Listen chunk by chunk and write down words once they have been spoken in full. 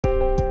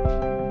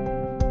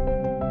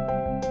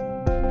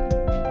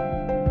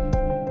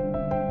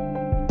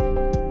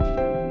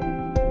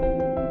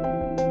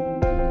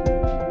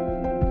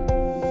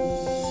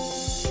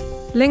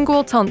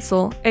Lingual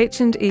tonsil,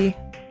 H&E.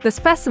 The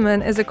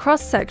specimen is a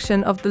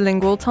cross-section of the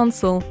lingual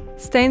tonsil,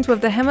 stained with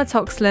the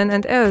hematoxylin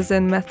and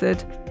eosin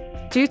method.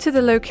 Due to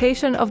the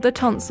location of the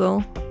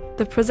tonsil,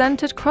 the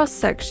presented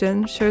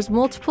cross-section shows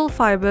multiple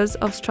fibers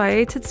of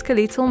striated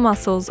skeletal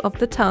muscles of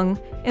the tongue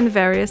in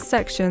various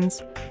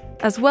sections,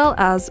 as well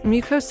as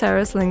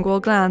mucoserous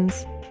lingual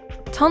glands.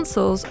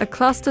 Tonsils are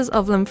clusters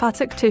of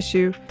lymphatic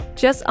tissue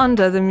just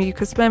under the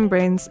mucous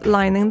membranes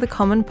lining the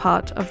common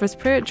part of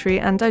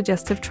respiratory and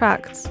digestive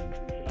tracts.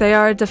 They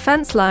are a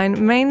defense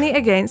line mainly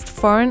against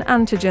foreign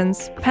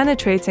antigens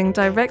penetrating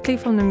directly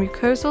from the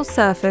mucosal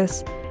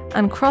surface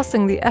and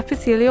crossing the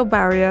epithelial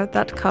barrier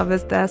that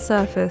covers their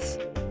surface.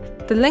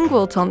 The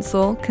lingual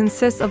tonsil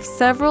consists of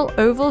several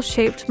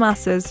oval-shaped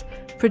masses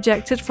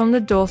projected from the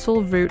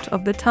dorsal root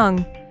of the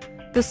tongue,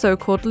 the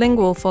so-called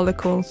lingual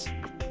follicles.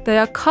 They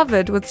are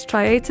covered with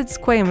striated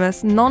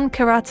squamous,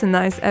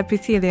 non-keratinized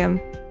epithelium.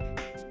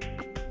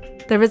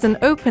 There is an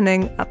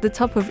opening at the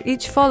top of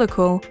each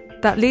follicle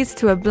that leads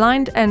to a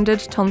blind-ended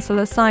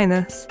tonsillar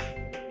sinus.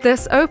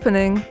 This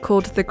opening,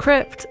 called the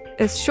crypt,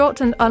 is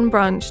short and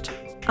unbranched,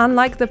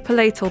 unlike the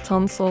palatal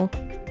tonsil.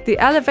 The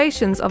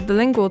elevations of the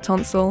lingual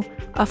tonsil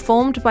are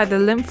formed by the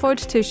lymphoid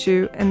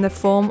tissue in the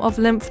form of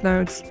lymph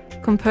nodes,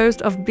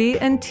 composed of B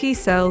and T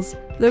cells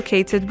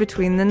located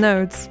between the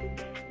nodes.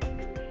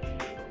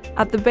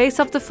 At the base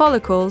of the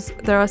follicles,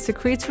 there are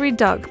secretory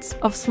ducts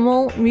of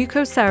small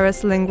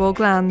mucoserous lingual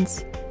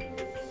glands.